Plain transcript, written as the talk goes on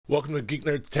Welcome to Geek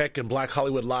Nerd Tech and Black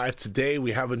Hollywood Live. Today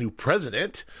we have a new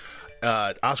president.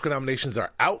 Oscar nominations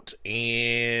are out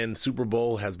and Super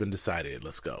Bowl has been decided.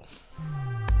 Let's go.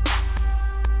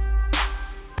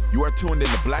 You are tuned in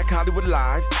to Black Hollywood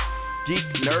Live's Geek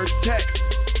Nerd Tech.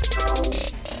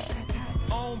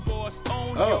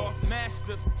 Oh.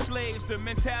 Masters, slaves, the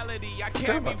mentality I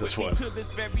carry about this one. to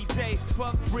this very day.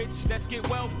 Fuck rich, let's get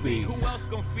wealthy. Who else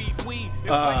gonna feed we?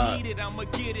 If I need it, I'ma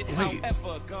get it. Wait,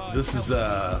 However, God this is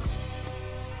help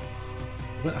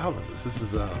what album is this? This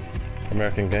is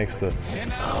American Gangster.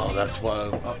 oh, that's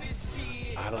one.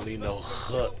 I don't need no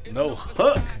hook. No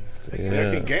hook.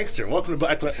 American Gangster. Welcome to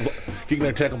Geek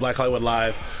Nerd Tech and Black Hollywood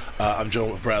Live. I'm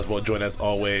Joe Braswell, joined as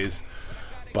always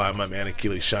by my man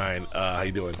Akili Shine. How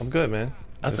you doing? I'm good, man.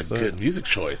 That's Yes, a sir. good music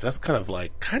choice. That's kind of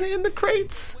in the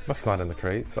crates. That's not in the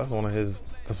crates. That's one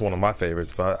of my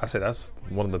favorites. But I say that's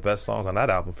one of the best songs on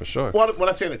that album for sure. Well, when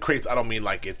I say in the crates, I don't mean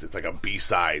like it's like a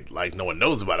B-side, like no one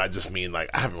knows about. I just mean like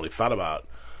I haven't really thought about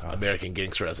American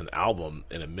Gangster as an album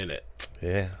in a minute.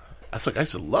 Yeah, That's like I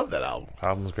used to love that album.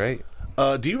 album's great.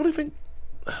 Do you really think?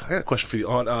 I got a question for you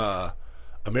on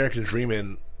American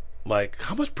Dreamin'. Like,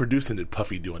 how much producing did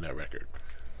Puffy do on that record?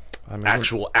 I mean,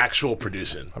 Actual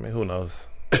producing. I mean, who knows?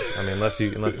 I mean,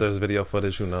 unless there's video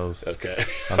footage, who knows? Okay.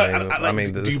 I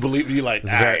mean, do you believe you like?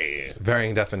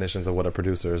 Varying definitions of what a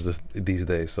producer is these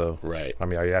days. So, Right. I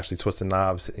mean, are you actually twisting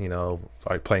knobs? You know,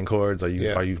 are you playing chords? Are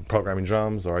you programming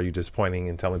drums? Or are you just pointing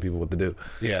and telling people what to do?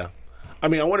 Yeah. I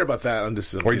mean, I wonder about that. Or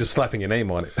are you just slapping your name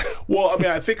on it? Well, I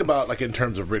mean, I think about like in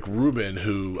terms of Rick Rubin,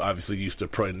 who obviously used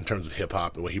to in terms of hip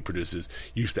hop and what he produces,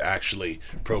 used to actually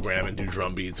program and do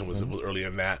drum beats and was earlier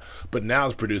in that. But now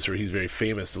as a producer, he's very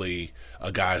famously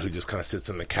a guy who just kind of sits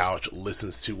on the couch,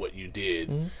 listens to what you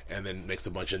did, and then makes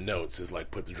a bunch of notes. Is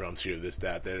like put the drums here, this,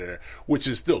 that, there, which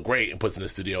is still great, and puts in the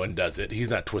studio and does it. He's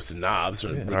not twisting knobs.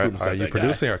 Or Rick Rubin's Are not you that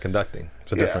producing guy. or conducting?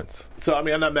 It's a difference. So I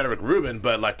mean, I'm not mad at Rick Rubin,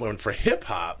 but like when for hip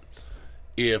hop,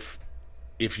 if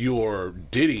you're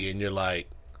Diddy and you're like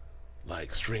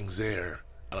strings there,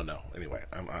 I don't know. Anyway,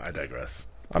 I digress.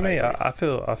 I mean, I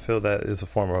feel that is a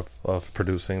form of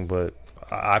producing, but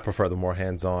I prefer the more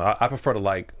hands-on. I prefer to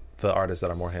like the artists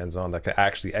that are more hands-on, that can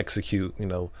actually execute, you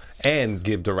know, and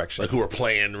give direction. Like who are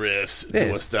playing riffs,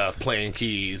 doing stuff, playing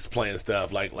keys, playing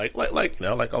stuff, like you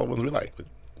know, like all the ones we like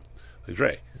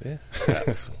Dre. Yeah.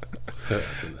 Perhaps.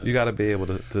 You got to be able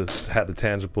to have the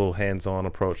tangible, hands-on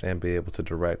approach and be able to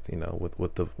direct, you know,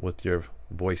 with your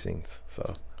voicings.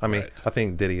 So, I mean, Right. I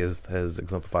think Diddy has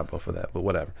exemplified both of that, but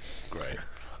whatever. Great.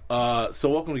 So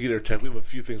welcome to Geek Nerd Tech. We have a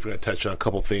few things we're going to touch on, a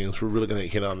couple things. We're really going to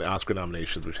hit on the Oscar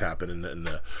nominations, which happened in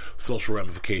the social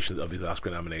ramifications of these Oscar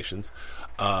nominations.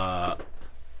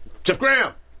 Jeff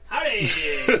Graham! Howdy!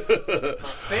 My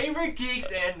favorite geeks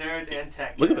and nerds and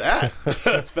tech. Look at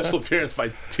that. Special appearance by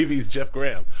TV's Jeff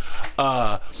Graham.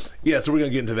 So we're going to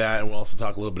get into that, and we'll also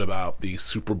talk a little bit about the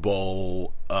Super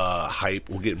Bowl hype.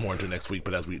 We'll get more into it next week,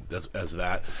 but as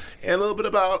that. And a little bit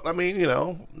about, I mean, you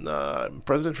know,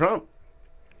 President Trump.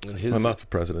 And his, Enough for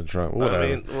President Trump. Whatever.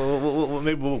 I mean,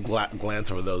 maybe we'll glance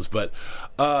over those. But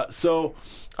so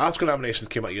Oscar nominations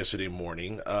came out yesterday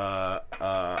morning. How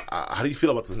do you feel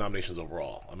about those nominations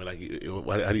overall? I mean, like,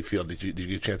 how do you feel? Did you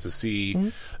get a chance to see?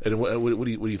 And what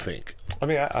do you think? I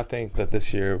mean, I think that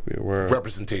this year we were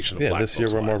Representation of black this year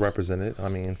folks we're more wise. represented. I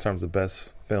mean, in terms of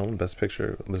best film, best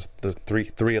picture, there's the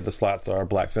three of the slots are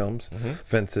black films: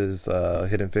 Fences,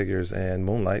 Hidden Figures, and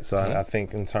Moonlight. So I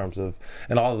think in terms of,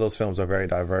 and all of those films are very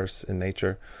diverse in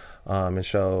nature. And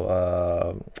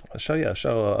show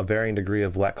a varying degree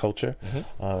of black culture.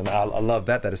 And I love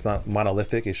that it's not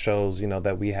monolithic. It shows, you know,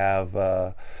 that we have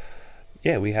the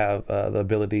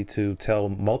ability to tell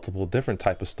multiple different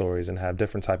type of stories and have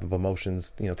different type of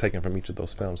emotions, you know, taken from each of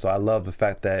those films. So I love the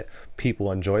fact that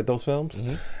people enjoyed those films,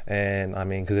 and I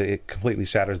mean, because it completely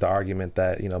shatters the argument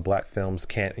that, you know, black films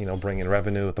can't, you know, bring in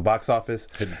revenue at the box office.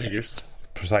 Hidden Figures.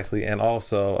 Precisely, and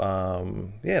also,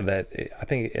 I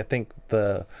think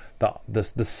the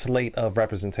slate of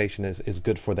representation is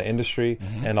good for the industry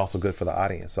and also good for the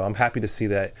audience. So I'm happy to see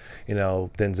that, you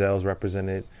know, Denzel's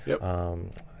represented. Yep.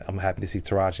 I'm happy to see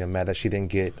Taraji. I'm mad that she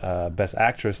didn't get Best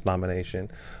Actress nomination.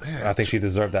 I think she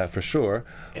deserved that for sure.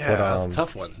 Yeah, but, that's a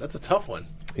tough one. That's a tough one.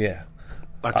 Yeah.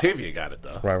 Octavia got it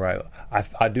though. Right.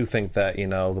 I do think that, you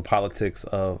know, the politics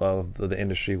of the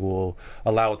industry will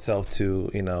allow itself to,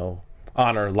 you know,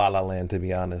 honor La La Land, to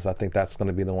be honest. I think that's going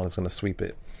to be the one that's going to sweep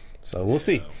it. So we'll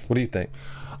see. What do you think?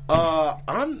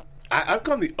 I've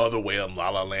gone the other way on La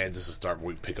La Land, just to start where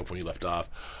we pick up when you left off.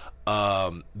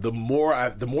 The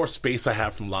more space I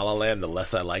have from La La Land, the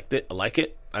less I like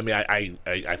it. I mean,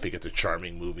 I think it's a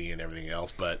charming movie and everything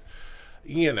else, but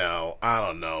you know, I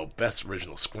don't know, best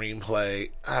original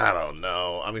screenplay. I don't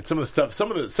know. I mean, some of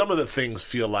the things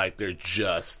feel like they're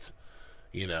just,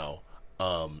 you know.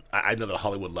 I know that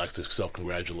Hollywood likes to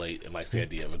self-congratulate and likes the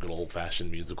idea of a good old-fashioned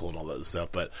musical and all that other stuff,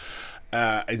 but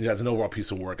as an overall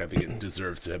piece of work, I think it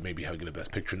deserves to maybe get a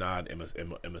Best Picture nod.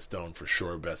 Emma Stone for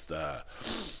sure, best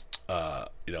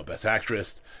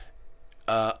actress.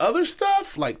 Other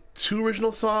stuff like 2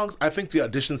 original songs. I think the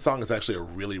audition song is actually a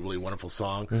really, really wonderful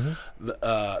song.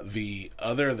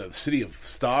 The City of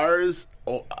Stars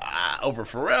over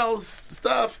Pharrell's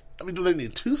stuff. I mean, do they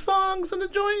need 2 songs in the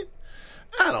joint?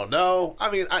 I don't know. I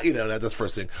mean, that's the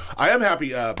first thing. I am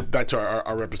happy, back to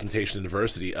our representation and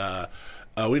diversity.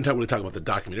 We didn't really talk about the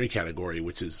documentary category,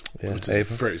 which is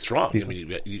very strong. I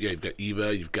mean, you've got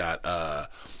Eva, you've got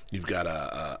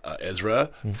Ezra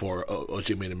for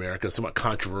O.J. Made in America, somewhat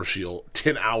controversial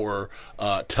 10-hour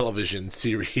television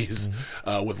series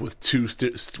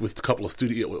with a couple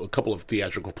of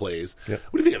theatrical plays. Yep.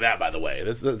 What do you think of that, by the way?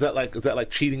 Is that like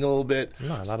cheating a little bit?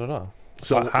 No, not at all.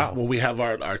 So when we have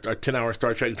our 10-hour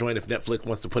Star Trek joint, if Netflix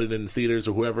wants to put it in the theaters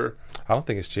or whoever, I don't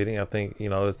think it's cheating. I think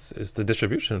it's the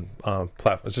distribution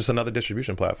platform. It's just another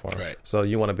distribution platform. Right. So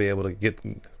you want to be able to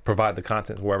provide the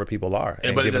content wherever people are.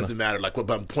 But it doesn't matter. Like,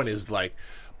 my point is like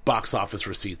box office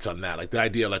receipts on that. Like the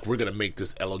idea, like we're going to make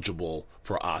this eligible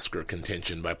for Oscar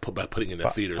contention by putting it in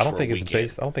the theaters. I don't think it's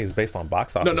based on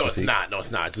box office. No, receipts. It's not. No, it's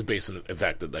not. It's just based on the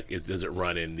fact that does it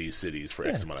run in these cities for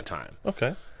X amount of time?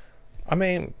 Okay. I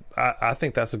mean, I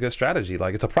think that's a good strategy.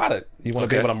 Like, it's a product. You want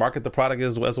to be able to market the product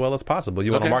as well as possible.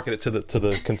 You want to market it to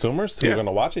the consumers who are going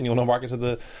to watch it. And you want to market to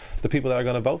the people that are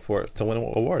going to vote for it to win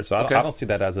awards. So I don't see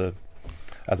that as a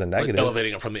negative. Like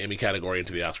elevating it from the Emmy category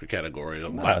into the Oscar category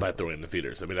by throwing it in the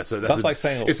theaters. I mean, that's like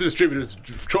saying it's a distributor's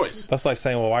choice. That's like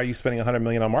saying, well, why are you spending $100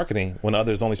 million on marketing when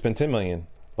others only spend $10 million?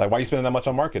 Like, why are you spending that much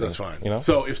on marketing? That's fine. You know.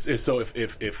 So if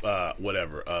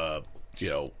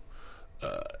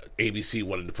ABC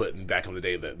wanted to put back in the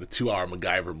day the 2-hour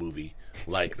MacGyver movie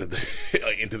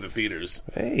into the theaters.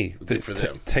 Hey, for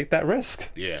them, take that risk.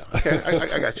 Yeah, okay,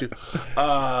 I got you.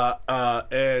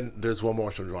 And there's one more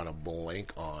which I'm drawing a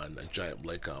giant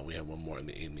blank on. We have one more in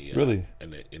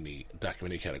the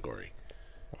documentary category.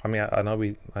 I mean, I know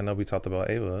we talked about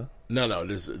Ava. No,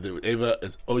 there's Ava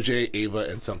is OJ, Ava,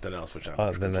 and something else, which I'm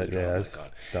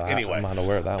anyway, I'm not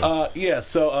aware of that one.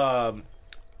 So.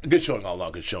 Good showing, all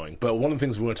along, good showing. But one of the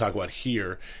things we want to talk about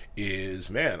here is,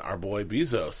 our boy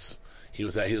Bezos. He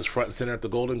was front and center at the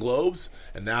Golden Globes,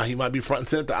 and now he might be front and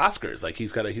center at the Oscars. Like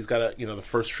he's got the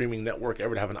first streaming network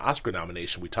ever to have an Oscar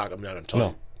nomination.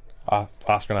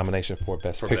 Oscar nomination for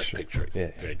Best Picture. Best Picture.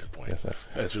 Yeah, very good point. Yes,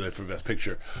 that's really for Best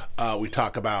Picture. We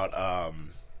talk about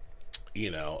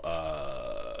the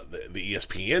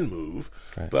ESPN move,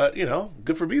 right. But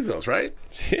good for Bezos, right?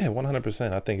 Yeah,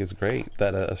 100%. I think it's great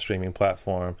that a streaming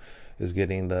platform is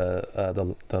getting the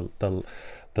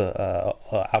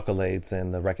accolades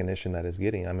and the recognition that it's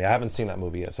getting. I mean, I haven't seen that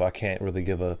movie yet, so I can't really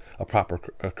give a proper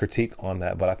critique on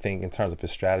that. But I think in terms of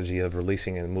his strategy of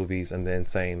releasing it in movies and then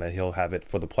saying that he'll have it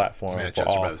for the platform,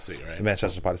 Manchester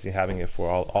by the Sea, having it for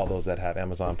all those that have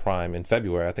Amazon Prime in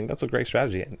February, I think that's a great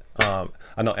strategy. I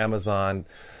know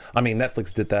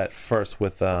Netflix did that first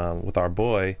with our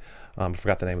boy. I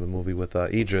forgot the name of the movie with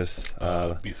Idris.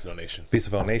 Beast of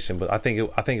No Nation. But I think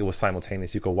it was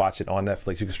simultaneous. You could watch it on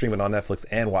Netflix. You could stream it on Netflix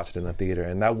and watch it in the theater.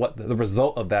 And the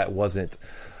result of that wasn't.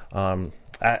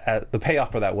 The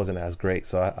payoff for that wasn't as great.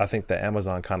 So I think that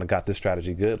Amazon kind of got this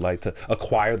strategy good, like to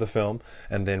acquire the film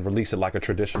and then release it like a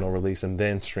traditional release and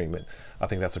then stream it. I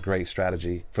think that's a great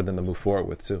strategy for them to move forward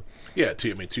with too. Yeah,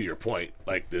 to your point,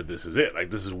 like this is it.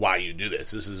 Like this is why you do this.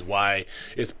 This is why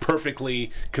it's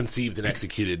perfectly conceived and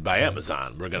executed by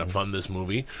Amazon. We're going to fund this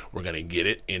movie. We're going to get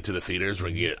it into the theaters. We're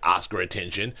going to get Oscar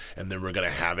attention, and then we're going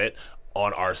to have it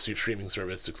on our streaming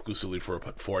service exclusively for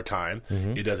a time.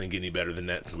 It doesn't get any better than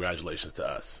that. Congratulations to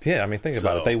us. Yeah, I mean, think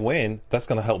about it. If they win, that's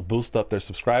going to help boost up their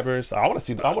subscribers. I want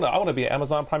to be an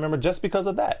Amazon Prime member just because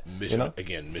of that. Mission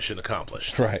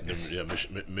accomplished. Right.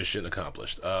 Mission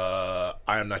accomplished. I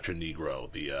Am Not Your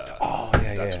Negro.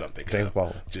 That's what I'm thinking. James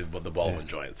Baldwin. The Baldwin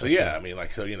joint. So yeah, right. I mean,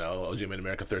 OJ Made in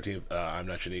America 13th. I'm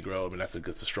Not Your Negro. I mean, that's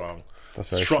a strong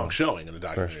showing in the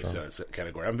documentary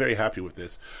category. I'm very happy with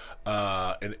this.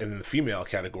 And in the female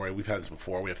category, we've had this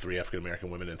before. We have 3 African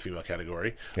American women in the female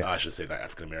category. I should say not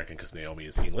African American because Naomi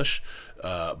is English,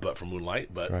 but from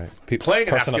Moonlight. But playing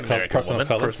an African American woman,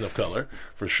 person of color,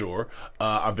 for sure.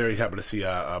 I'm very happy to see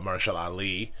Mahershala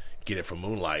Ali get it from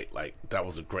Moonlight. Like that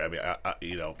was a great. I mean,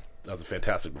 that was a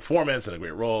fantastic performance and a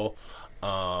great role. We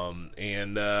got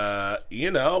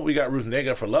Ruth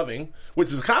Negga for Loving,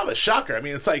 which is kind of a shocker. I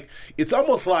mean, it's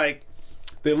almost like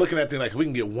they're looking at things like, we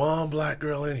can get one black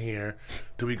girl in here.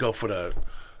 Do we go for the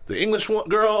English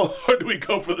girl, or do we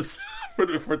go for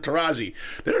for Taraji?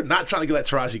 They're not trying to let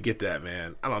Taraji get that,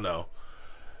 man. I don't know.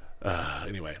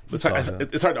 Anyway, it's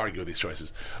hard to argue with these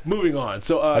choices. Moving on.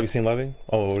 So, have you seen Loving?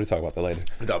 Oh, we'll talk about that later.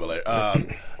 We'll talk about later.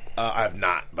 I have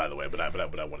not, by the way, but I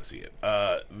want to see it.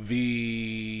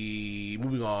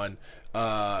 Moving on.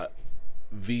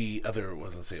 The other, what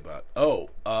was I going to say about?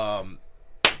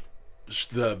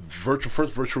 The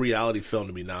first virtual reality film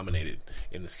to be nominated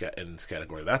in this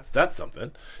category. That's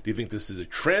something. Do you think this is a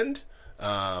trend?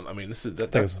 I mean, this is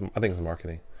that. I think it's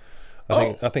marketing.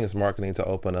 I think it's marketing to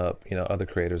open up, other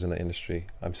creators in the industry,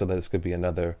 so that this could be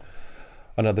another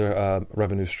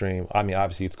revenue stream. I mean,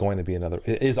 obviously, it's going to be another.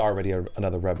 It is already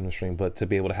another revenue stream, but to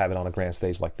be able to have it on a grand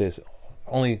stage like this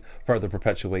only further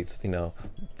perpetuates,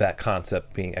 that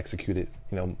concept being executed,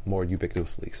 more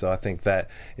ubiquitously. So I think that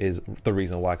is the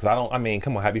reason why. Because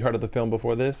come on, have you heard of the film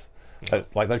before this?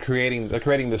 Like they're creating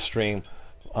this stream.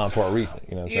 For a reason,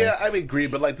 Yeah, I agree,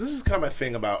 but this is kind of my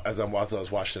thing about as I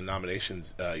was watching the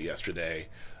nominations yesterday.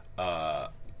 I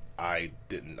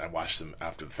watched them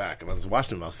after the fact, and as I was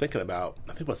watching them, I was thinking about,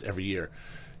 I think about every year,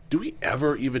 do we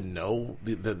ever even know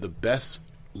the best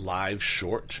live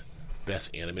short, best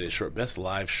animated short, best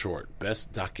live short,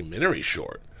 best documentary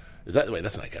short? That's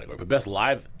not a category, but best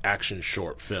live action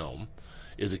short film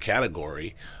is a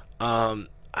category.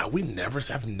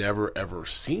 I've never ever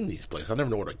seen these places. I never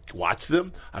know where to watch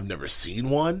them. I've never seen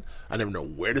one. I never know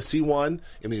where to see one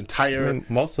in the entire. I mean,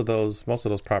 most of those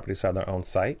properties have their own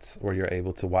sites where you're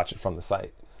able to watch it from the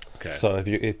site. Okay. So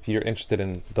if you're interested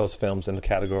in those films in the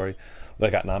category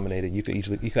that got nominated, you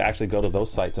could actually go to those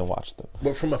sites and watch them.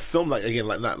 But from a film like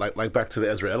back to the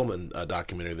Ezra Edelman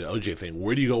documentary, the OJ thing,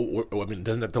 where do you go?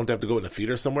 Don't they have to go in the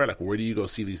theater somewhere? Like, where do you go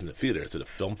see these in the theater? Is it a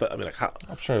film? How?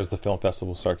 I'm sure it's the film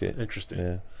festival circuit. Interesting.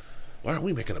 Yeah. Why aren't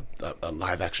we making a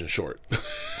live action short?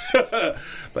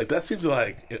 That seems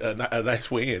like a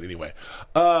nice way in anyway.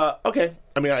 Okay.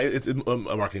 I mean, it's a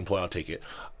marketing ploy. I'll take it.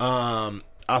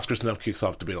 Oscar snub kicks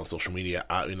off debate on social media.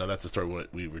 That's a story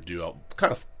we would do. I'll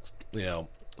kind of,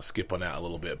 skip on that a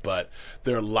little bit, but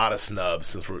there are a lot of snubs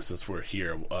since we're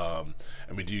here.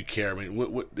 Do you care? I mean,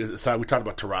 what aside, we talked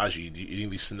about Taraji. Any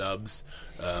of these snubs?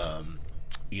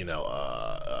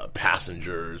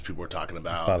 Passengers. People were talking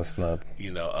about. It's not a snub.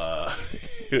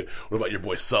 What about your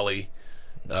boy Sully?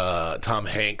 Tom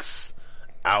Hanks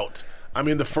out. I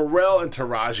mean, the Pharrell and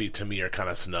Taraji to me are kind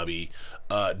of snubby.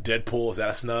 Deadpool, is that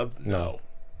a snub? No.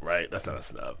 Right? That's not a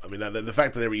snub. I mean, the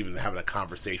fact that they were even having a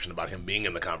conversation about him being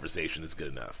in the conversation is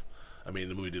good enough. I mean,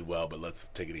 the movie did well, but let's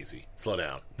take it easy. Slow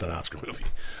down. It's an Oscar movie.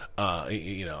 I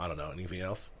don't know. Anything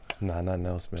else? Nah, nothing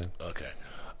else, man. Okay.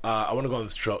 I want to go on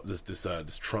this Trump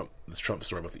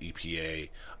story about the EPA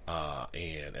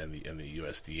and the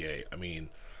USDA. I mean,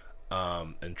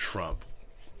 and Trump.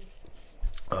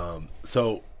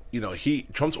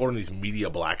 Trump's ordering these media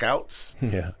blackouts.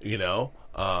 Yeah.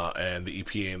 And the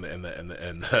EPA and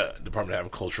the Department of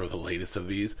Agriculture are the latest of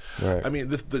these. Right. I mean,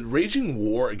 the raging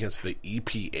war against the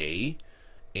EPA,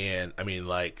 and I mean,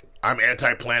 I'm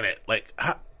anti-planet. I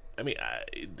don't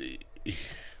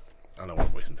know why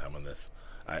I'm wasting time on this.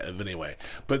 But anyway,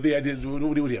 but the idea.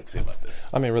 What do you have to say about this?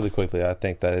 I mean, really quickly, I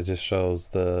think that it just shows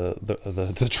the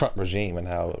Trump regime and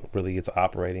how really it's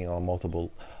operating on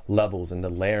multiple levels and the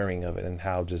layering of it and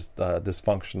how just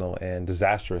dysfunctional and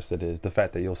disastrous it is. The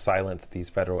fact that you'll silence these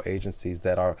federal agencies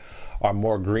that are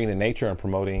more green in nature and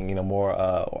promoting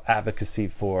more advocacy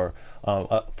for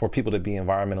people to be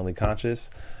environmentally conscious,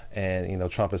 and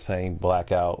Trump is saying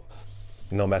blackout,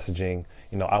 no messaging.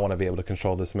 I want to be able to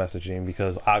control this messaging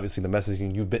because obviously the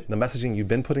messaging you've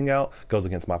been putting out goes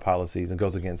against my policies and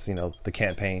goes against the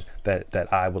campaign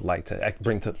that I would like to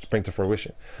bring to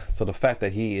fruition. So the fact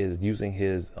that he is using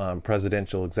his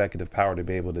presidential executive power to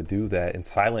be able to do that and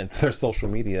silence their social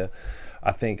media,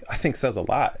 I think says a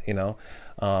lot.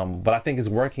 But I think it's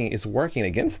working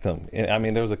against them. I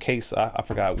mean, there was a case, I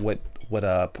forgot what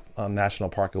national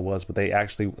park it was, but they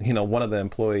actually, one of the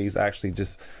employees actually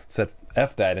just said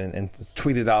F that and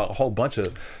tweeted out a whole bunch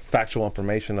of factual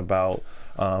information about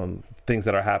things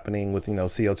that are happening with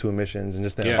CO2 emissions and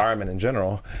just the environment in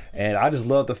general. And I just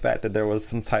love the fact that there was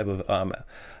some type of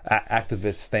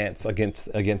activist stance against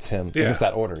him, against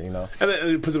that order. And then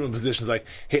it puts him in positions like,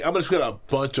 hey, I'm going to put out a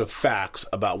bunch of facts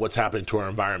about what's happening to our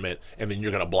environment, and then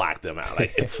you're going to black them out.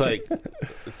 It's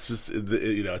just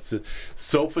it's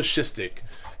so fascistic.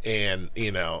 And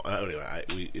anyway,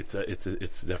 it's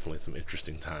definitely some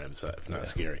interesting times, if not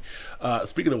scary.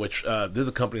 Speaking of which, there's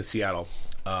a company in Seattle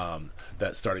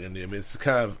that's starting a new. I mean, it's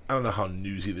kind of, I don't know how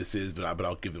newsy this is, but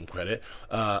I'll give them credit.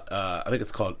 I think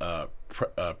it's called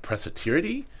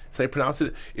Pressatirity. That's how you pronounce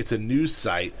it. It's a news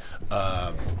site.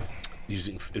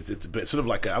 Using it's sort of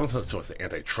like I don't know if it's an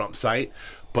anti-Trump site,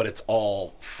 but it's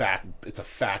all fact. It's a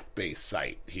fact-based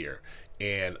site here,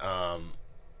 and I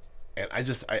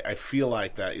feel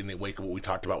like that in the wake of what we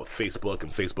talked about with Facebook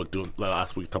and Facebook doing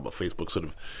last week, talked about Facebook sort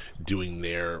of doing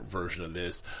their version of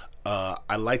this.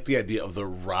 I like the idea of the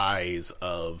rise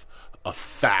of a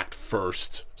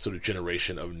fact-first sort of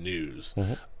generation of news.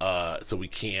 So we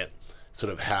can't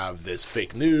sort of have this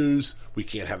fake news. We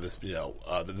can't have this,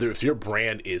 if your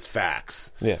brand is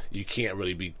facts, you can't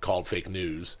really be called fake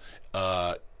news.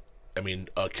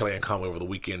 Kellyanne Conway over the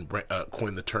weekend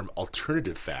coined the term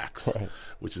alternative facts,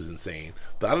 which is insane.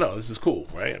 But I don't know, this is cool,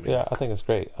 right? I think it's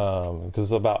great because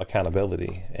it's about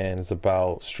accountability and it's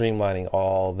about streamlining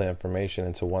all the information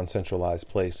into one centralized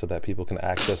place so that people can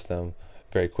access them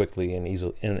very quickly and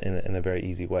easily in a very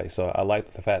easy way. So I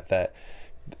like the fact that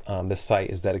this site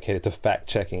is dedicated to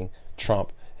fact-checking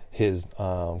Trump, his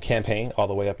campaign, all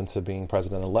the way up into being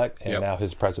president-elect, and now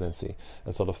his presidency.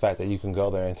 And so the fact that you can go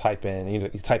there and type in, you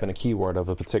type in a keyword of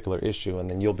a particular issue, and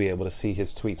then you'll be able to see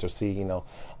his tweets or see,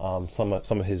 some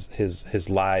of his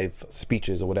live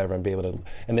speeches or whatever, and be able to,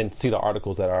 and then see the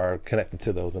articles that are connected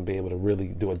to those, and be able to really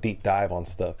do a deep dive on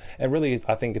stuff. And really,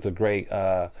 I think it's a great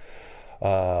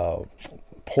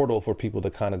portal for people to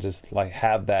kind of just like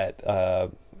have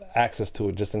that access to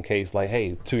it, just in case, like,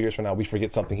 hey, 2 years from now we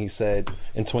forget something he said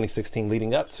in 2016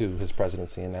 leading up to his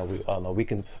presidency, and now we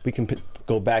can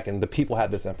go back, and the people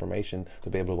have this information to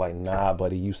be able to, like, nah,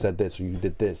 buddy, you said this or you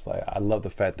did this. Like, I love the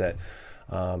fact that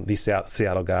these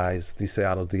Seattle guys, these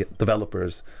Seattle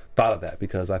developers thought of that,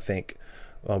 because I think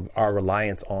our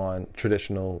reliance on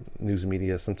traditional news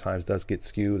media sometimes does get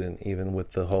skewed, and even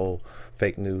with the whole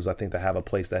fake news, I think to have a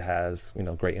place that has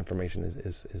great information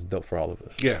is dope for all of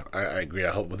us. Yeah, I agree. I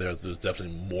hope there's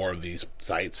definitely more of these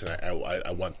sites, and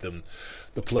I want the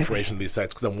proliferation of these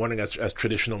sites, because I'm wondering as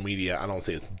traditional media, I don't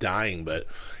say it's dying, but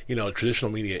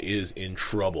traditional media is in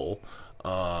trouble.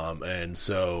 And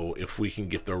so if we can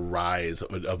get the rise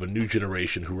of a new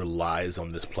generation who relies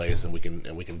on this place, and we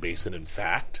can base it in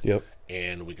fact,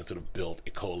 and we can sort of build a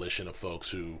coalition of folks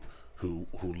who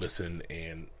listen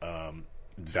and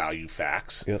value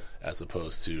facts as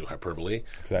opposed to hyperbole,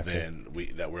 then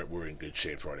we're in good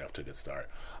shape. We're already off to a good start.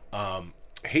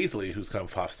 Hazley, who's kind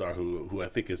of a pop star, who I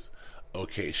think is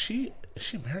okay. Is she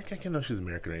American? I can't know if she's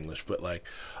American or English, but like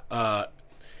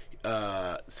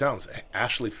sounds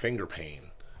Ashley Fingerpain.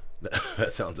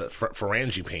 That sounds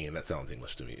phalange pain. That sounds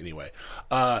English to me. Anyway,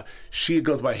 she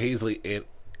goes by Hazley in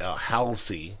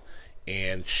Halsey,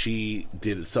 and she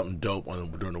did something dope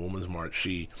during the Women's March.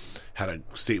 She had a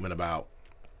statement about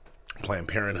Planned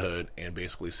Parenthood and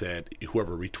basically said,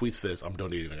 whoever retweets this, I'm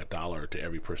donating $1 to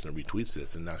every person that retweets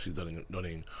this. And now she's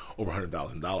donating over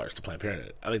 $100,000 to Planned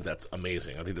Parenthood. I think that's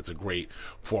amazing. I think that's a great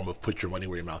form of put your money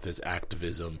where your mouth is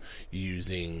activism,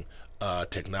 using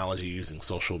technology, using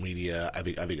social media. I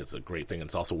think it's a great thing. And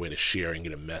it's also a way to share and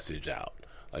get a message out.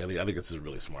 I think it's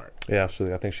really smart. Yeah,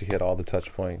 absolutely. I think she hit all the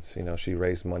touch points. She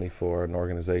raised money for an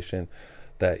organization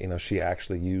that, she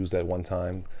actually used at one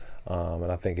time.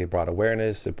 And I think it brought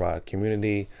awareness, it brought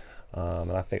community.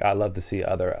 And I think I love to see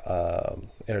other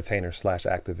entertainers /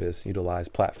 activists utilize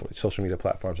social media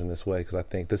platforms in this way, because I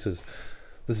think this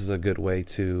is a good way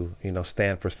to,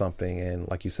 stand for something. And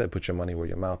like you said, put your money where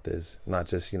your mouth is, not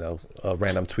just, a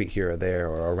random tweet here or there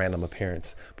or a random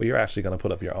appearance, but you're actually going to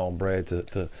put up your own bread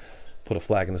to put a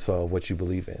flag in the soil of what you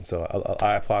believe in. So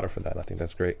I applaud her for that. I think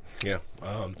that's great. Yeah.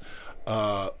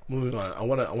 Moving on, I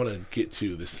want to get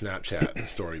to the Snapchat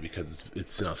story, because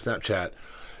it's Snapchat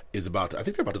is about I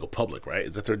think they're about to go public, right?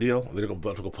 Is that their deal? They're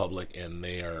about to go public, and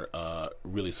they are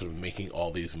really sort of making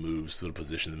all these moves to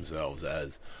position themselves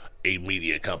as a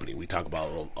media company. We talk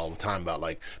about all the time about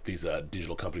like these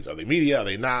digital companies. Are they media? Are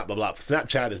they not? Blah blah.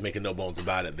 Snapchat is making no bones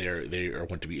about it. They are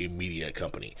going to be a media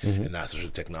company and not such a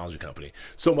technology company.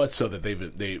 So much so that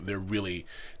they're really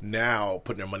now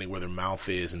putting their money where their mouth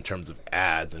is in terms of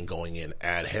ads and going in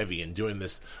ad heavy and doing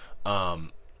this.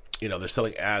 They're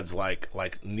selling ads like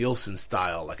Nielsen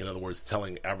style, like in other words,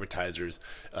 telling advertisers,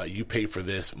 you pay for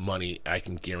this money, I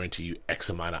can guarantee you X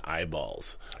amount of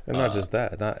eyeballs. And not just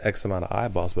that, not X amount of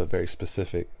eyeballs, but very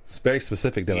specific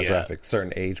demographics,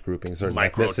 certain age groupings, certain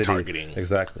micro ethnicity. targeting.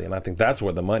 Exactly. And I think that's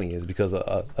where the money is, because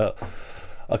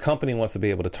a a company wants to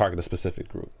be able to target a specific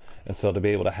group, and so to be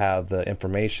able to have the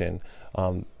information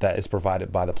that is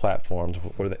provided by the platforms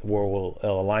where will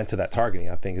align to that targeting,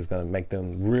 I think is going to make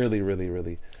them really, really,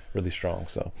 really, really strong.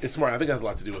 So it's smart. I think it has a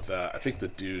lot to do with I think the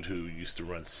dude who used to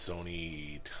run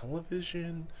Sony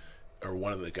Television, or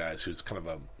one of the guys who's kind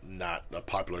of not a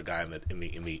popular guy in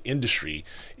the industry,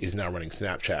 is now running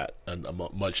Snapchat, and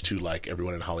much to like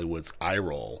everyone in Hollywood's eye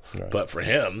roll. Right. But for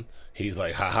him, he's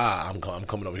like, haha, I'm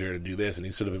coming over here to do this, and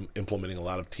he's sort of implementing a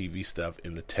lot of TV stuff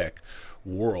in the tech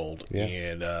world,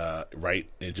 and and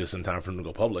just in time for him to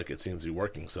go public, it seems to be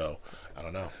working. So I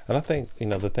don't know. And I think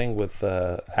the thing with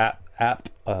the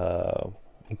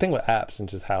thing with apps and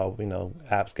just how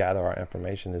apps gather our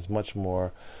information is much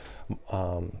more.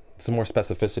 Some more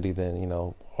specificity than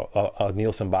a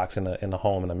Nielsen box in a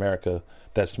home in America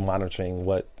that's monitoring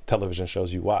what television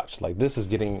shows you watch. Like, this is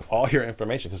getting all your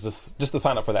information, because just to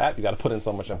sign up for the app, you got to put in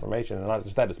so much information, and not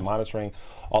just that, it's monitoring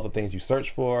all the things you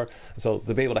search for. So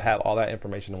to be able to have all that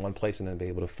information in one place and then be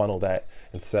able to funnel that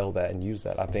and sell that and use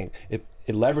that, I think it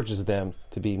leverages them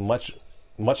to be much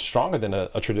stronger than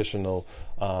a traditional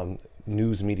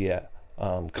news media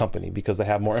company, because they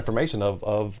have more information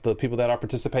of the people that are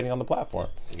participating on the platform.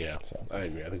 Yeah, so I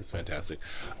agree. I think it's fantastic.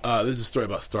 There's a story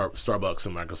about Starbucks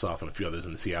and Microsoft and a few others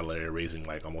in the Seattle area raising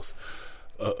like almost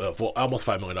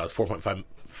 $5 million,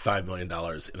 $4.5 million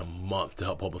in a month to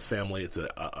help homeless family. It's an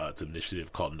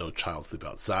initiative called No Child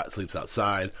Sleeps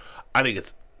Outside. I think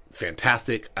it's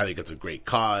fantastic. I think it's a great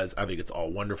cause. I think it's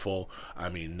all wonderful. The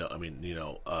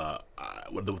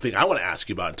thing I want to ask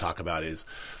you about and talk about is,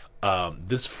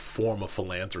 this form of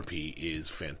philanthropy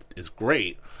is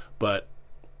great, but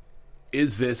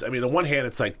is this, on the one hand,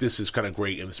 it's like, this is kind of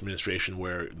great in this administration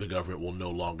where the government will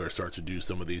no longer start to do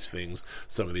some of these things.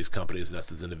 Some of these companies and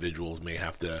us as individuals may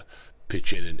have to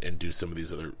pitch in and do some of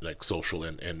these other like social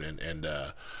and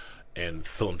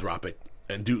philanthropic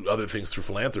and do other things through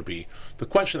philanthropy. The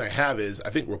question I have is,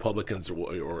 I think Republicans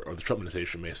or the Trump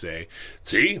administration may say,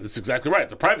 see, that's exactly right.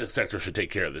 The private sector should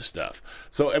take care of this stuff.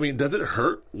 So, does it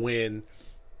hurt when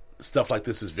stuff like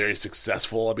this is very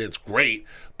successful? It's great,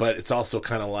 but it's also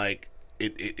kind of like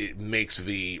it makes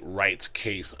the rights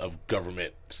case of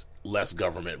government, less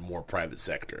government, more private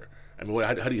sector.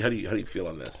 How do you feel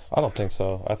on this? I don't think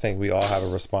so. I think we all have a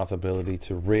responsibility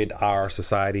to rid our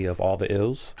society of all the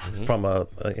ills, from an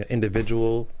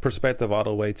individual perspective all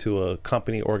the way to a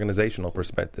company organizational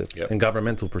perspective and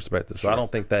governmental perspective. So I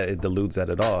don't think that it dilutes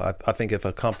that at all. I think if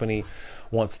a company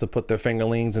wants to put their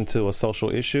fingerlings into a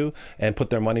social issue and put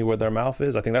their money where their mouth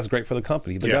is, I think that's great for the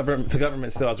company. The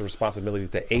government still has a responsibility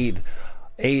to aid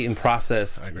and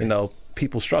process,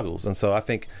 people's struggles. And so I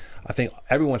think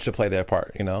everyone should play their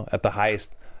part, at the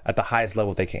highest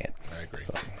level they can. I agree.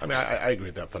 So. I agree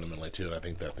with that fundamentally too. And I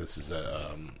think that this is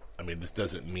this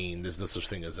doesn't mean there's no such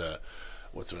thing as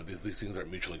these things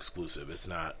aren't mutually exclusive. It's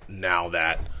not now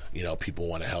that, people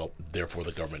want to help, therefore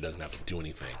the government doesn't have to do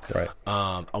anything. Right.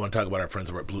 I want to talk about our friends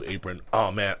over at Blue Apron.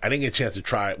 Oh man, we didn't get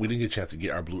a chance to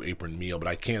get our Blue Apron meal, but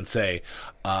I can say,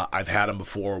 I've had them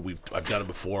before. I've done it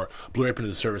before. Blue Apron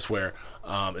is a service where,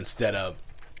 instead of,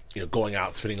 going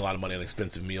out, spending a lot of money on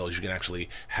expensive meals, you can actually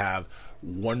have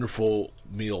wonderful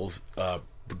meals,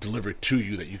 delivered to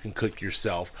you that you can cook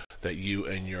yourself, that you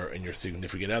and your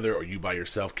significant other or you by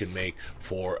yourself can make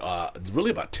for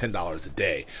really about $10 a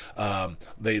day.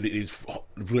 They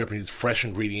Blue Apron use fresh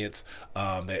ingredients.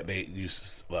 They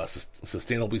use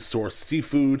sustainably sourced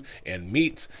seafood and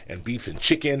meats and beef and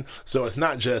chicken. So it's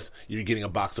not just you're getting a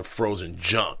box of frozen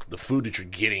junk. The food that you're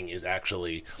getting is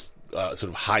actually sort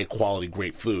of high quality,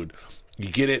 great food. You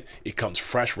get it. It comes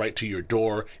fresh right to your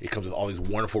door. It comes with all these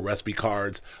wonderful recipe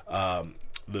cards.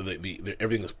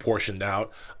 Everything is portioned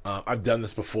out. I've done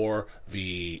this before.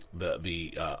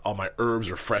 All my herbs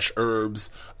are fresh herbs.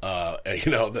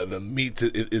 The meat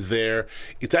is there.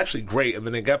 It's actually great. And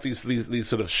then they got these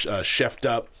sort of chefed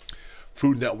up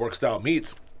Food Network style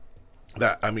meats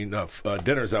that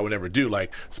dinners I would never do,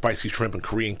 like spicy shrimp and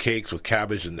Korean cakes with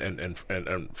cabbage and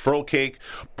furl cake,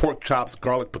 pork chops,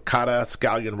 garlic piccata,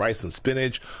 scallion rice and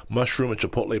spinach, mushroom and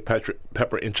chipotle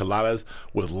pepper enchiladas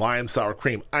with lime sour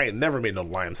cream. I ain't never made no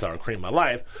lime sour cream in my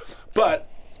life, but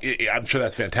I'm sure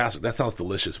that's fantastic. That sounds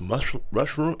delicious.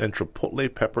 Mushroom and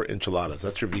chipotle pepper enchiladas.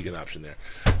 That's your vegan option there.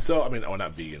 So,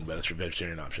 not vegan, but it's your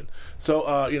vegetarian option.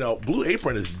 So, Blue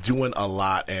Apron is doing a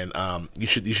lot, and you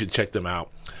should check them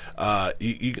out.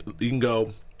 You can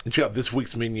go And check out this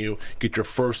week's menu. Get your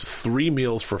first 3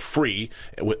 meals for free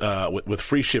with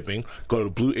free shipping. Go to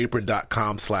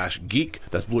blueapron.com/geek.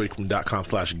 That's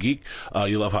blueapron.com/geek.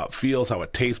 You love how it feels, how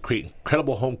it tastes. Create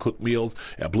incredible home-cooked meals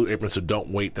at Blue Apron, so don't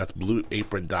wait. That's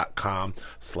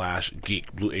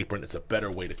blueapron.com/geek. Blue Apron, it's a better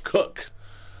way to cook.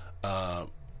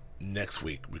 Next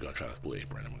week, we're going to try this Blue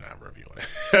Apron, and we're going to have a review on it.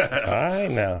 All right,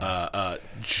 now.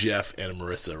 Jeff and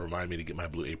Marissa remind me to get my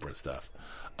Blue Apron stuff.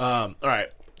 All right,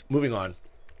 moving on.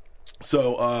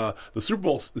 So the Super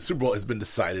Bowl has been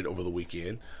decided over the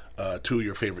weekend. 2 of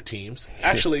your favorite teams.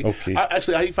 Actually, okay.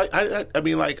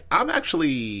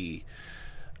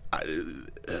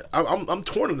 I'm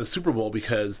torn on the Super Bowl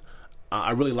because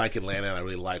I really like Atlanta, and I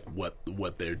really like what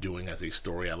they're doing as a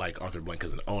story. I like Arthur Blank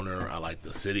as an owner. I like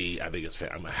the city. I think it's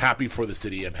fair. I'm happy for the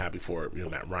city. I'm happy for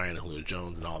Matt Ryan and Julio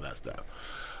Jones and all that stuff.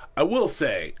 I will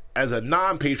say, as a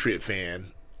non-Patriot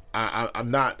fan,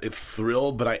 I'm not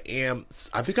thrilled, but I am.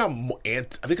 I think I'm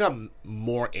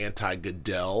more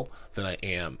anti-Goodell than I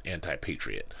am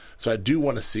anti-Patriot. So I do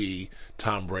want to see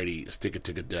Tom Brady stick it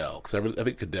to Goodell, because I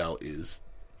think Goodell is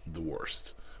the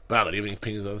worst. But I don't know. Do you have any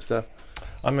opinions on this stuff?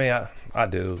 I mean, I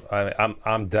do.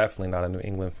 I'm definitely not a New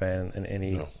England fan in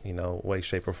any way,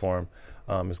 shape, or form.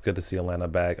 It's good to see Atlanta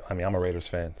back. I mean, I'm a Raiders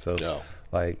fan, so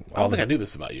I don't think I knew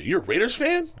this about you. You're a Raiders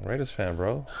fan? Raiders fan,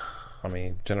 bro. I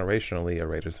mean, generationally a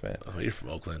Raiders fan. Oh, you're from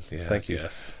Oakland. Yeah. Thank you.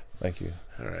 Yes. Thank you.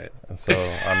 All right. And so,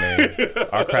 I mean,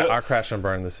 our crash and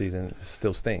burn this season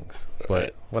still stings,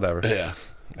 but whatever. Yeah.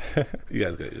 You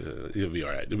guys, you'll be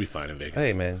all right. You'll be fine in Vegas.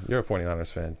 Hey, man, you're a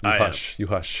 49ers fan. You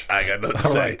hush. I got nothing to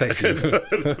all say. right, thank you.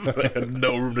 I have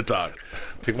no room to talk.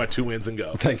 Take my 2 wins and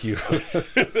go. Thank you.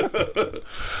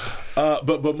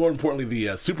 But more importantly,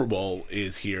 the Super Bowl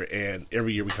is here, and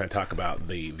every year we kind of talk about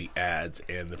the ads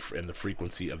and the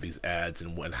frequency of these ads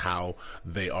and how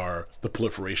they are, the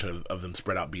proliferation of them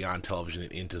spread out beyond television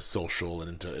and into social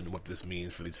and what this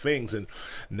means for these things. And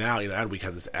now, Ad Week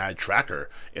has this ad tracker,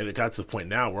 and it got to the point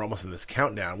now we're almost in this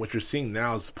countdown. What you're seeing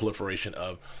now is proliferation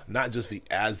of not just the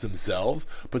ads themselves,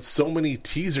 but so many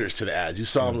teasers to the ads. You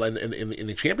saw them in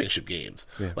the championship games,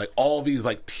 like all these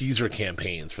like teaser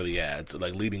campaigns for the ads,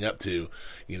 like leading up to,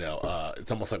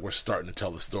 it's almost like we're starting to tell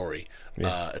the story.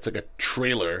 It's like a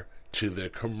trailer to the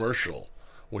commercial,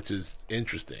 which is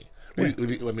interesting. I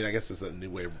mean, I guess it's a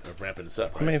new way of ramping this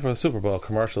up, right? I mean, for the Super Bowl,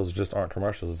 commercials just aren't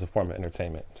commercials. It's a form of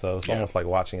entertainment. So it's almost like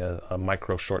watching a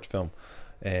micro short film.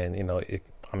 And,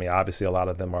 obviously a lot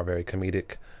of them are very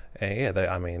comedic. And,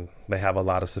 they have a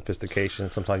lot of sophistication.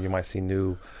 Sometimes you might see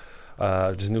new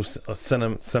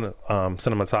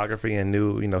cinematography and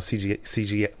new,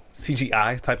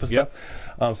 CGI type of stuff.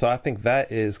 So I think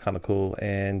that is kind of cool.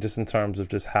 And just in terms of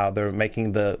just how they're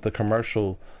making the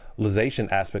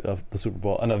commercialization aspect of the Super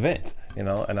Bowl an event,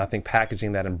 and I think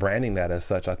packaging that and branding that as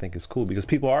such, I think is cool, because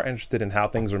people are interested in how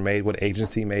things are made, what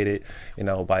agency made it,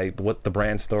 like what the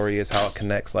brand story is, how it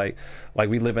connects. Like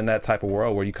we live in that type of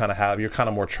world where you're kind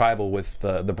of more tribal with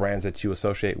the brands that you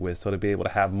associate with. So to be able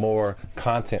to have more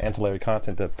content, ancillary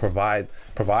content to provide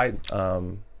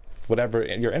whatever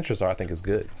your interests are, I think is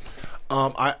good.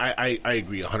 I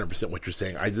agree 100% what you're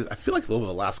saying. I feel like over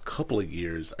the last couple of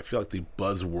years, I feel like the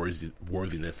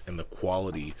buzzworthiness and the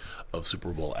quality of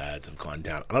Super Bowl ads have gone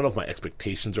down. I don't know if my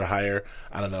expectations are higher.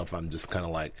 I don't know if I'm just kind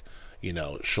of like,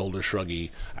 shoulder shruggy.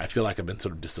 I feel like I've been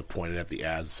sort of disappointed at the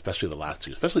ads, especially the last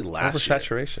two, especially last year.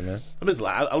 Oversaturation, man.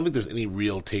 I don't think there's any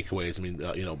real takeaways. I mean,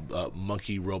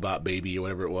 monkey robot baby or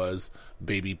whatever it was,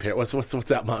 baby pair. What's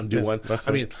that Mountain Dew one?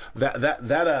 I mean,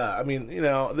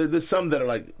 there's some that are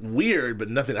like weird, but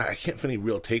nothing. I can't find any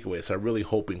real takeaways. So I'm really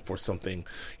hoping for something,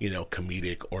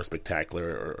 comedic or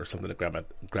spectacular or something to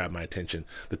grab my attention.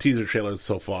 The teaser trailers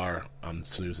so far, I'm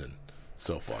snoozing.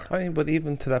 So far. I mean, but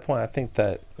even to that point, I think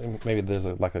that maybe there's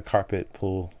a carpet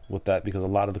pull with that, because a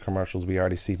lot of the commercials we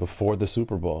already see before the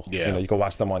Super Bowl. Yeah. You can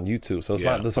watch them on YouTube. So it's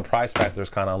not, the surprise factor is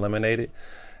kind of eliminated.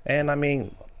 And I mean,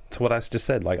 to what I just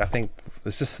said, I think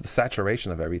it's just the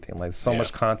saturation of everything. So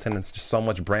much content, it's just so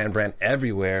much brand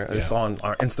everywhere. Yeah. It's on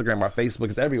our Instagram, our Facebook,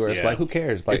 it's everywhere. It's who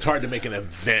cares? It's hard to make an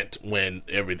event when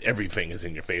everything is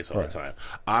in your face all the time.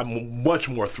 I'm much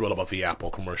more thrilled about the Apple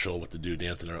commercial with the dude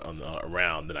dancing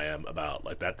around than I am about,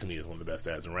 that to me is one of the best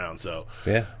ads around. So,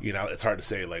 it's hard to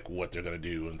say, what they're going to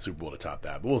do in Super Bowl to top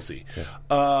that, but we'll see.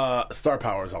 Yeah. Star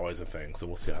power is always a thing, so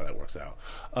we'll see how that works out.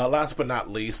 Last but not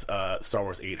least, Star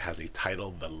Wars 8 has a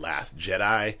title, The Last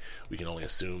Jedi. We can only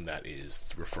assume that is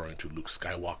referring to Luke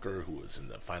Skywalker, who is in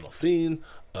the final scene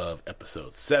of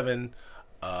Episode 7.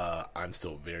 I'm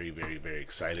still very, very, very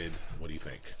excited. What do you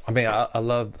think? I mean, I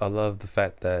love the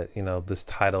fact that this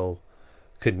title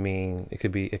could mean it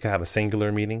could have a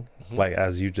singular meaning, like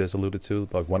as you just alluded to,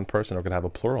 like one person, or it could have a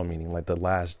plural meaning, like the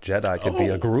Last Jedi could be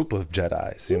a group of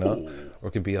Jedis, you know, or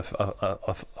it could be a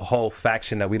whole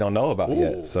faction that we don't know about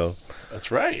yet. So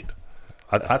that's right.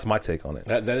 That's my take on it.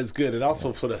 That is good. It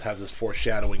also sort of has this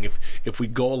foreshadowing. If we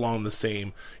go along the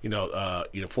same,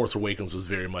 Force Awakens was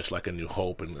very much like A New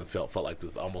Hope, and it felt like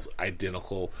there's almost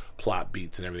identical plot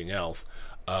beats and everything else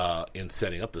in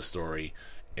setting up the story.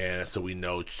 And so we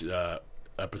know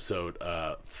episode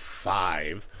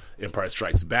 5, Empire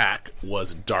Strikes Back,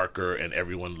 was darker and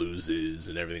everyone loses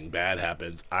and everything bad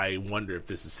happens. I wonder if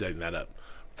this is setting that up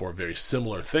for a very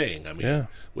similar thing. I mean,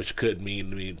 which could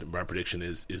mean my prediction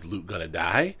is Luke gonna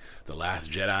die? The Last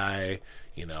Jedi?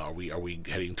 Are we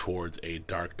heading towards a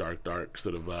dark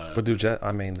sort of? But do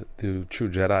true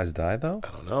Jedis die though?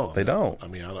 I don't know. They don't. I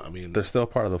mean, they're still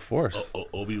part of the Force.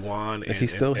 Obi-Wan and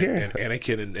he's still here. And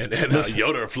Anakin and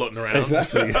Yoda are floating around.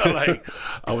 Exactly. Like,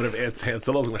 I wonder if Han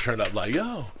Solo's gonna turn up like,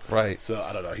 yo. Right. So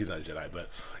I don't know. He's not a Jedi, but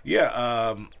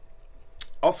yeah.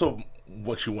 Also,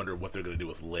 what you wonder what they're gonna do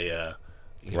with Leia.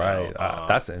 Right.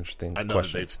 That's an interesting I know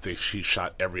question. that she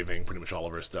shot everything, pretty much all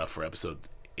of her stuff for episode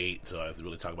 8, so I have to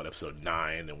really talk about episode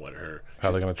 9 and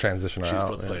how they're going to transition her out. She's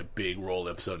supposed to play a big role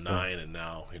in episode 9, and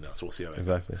now, so we'll see how that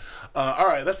goes. All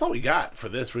right, that's all we got for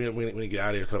this. We're going to get out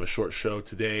of here. Kind of a short show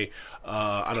today.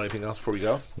 I don't know anything else before we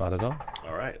go? Not at all.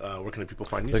 All right. Where can people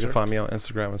find you, They can find me on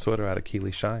Instagram and Twitter at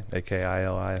Akili Shine,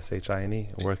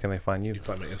 AKILISHINE. Where can they find you? You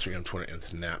can find me on Instagram, Twitter, and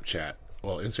Snapchat.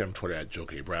 Well, Instagram and Twitter at Joe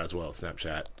K. Brad as well.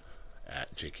 Snapchat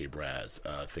at JK Braz.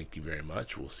 Thank you very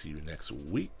much. We'll see you next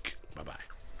week. Bye-bye.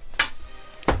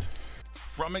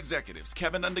 From executives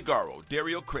Kevin Undergaro,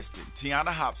 Dario Kristen, Tiana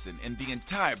Hobson, and the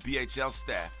entire BHL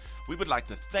staff, we would like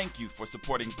to thank you for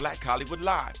supporting Black Hollywood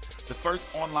Live, the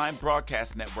first online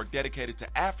broadcast network dedicated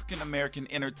to African American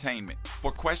entertainment.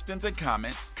 For questions and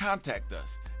comments, contact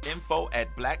us.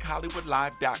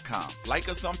 info@blackhollywoodlive.com. Like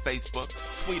us on Facebook,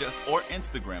 tweet us, or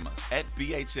Instagram us at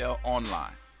BHL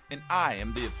Online. And I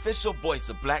am the official voice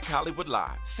of Black Hollywood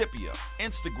Live. Scipio,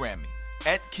 Instagram me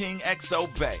at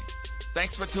KingXOBay.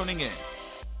 Thanks for tuning in.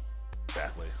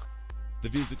 Exactly. The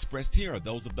views expressed here are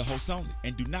those of the hosts only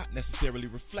and do not necessarily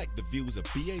reflect the views of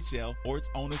BHL or its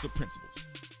owners or principals.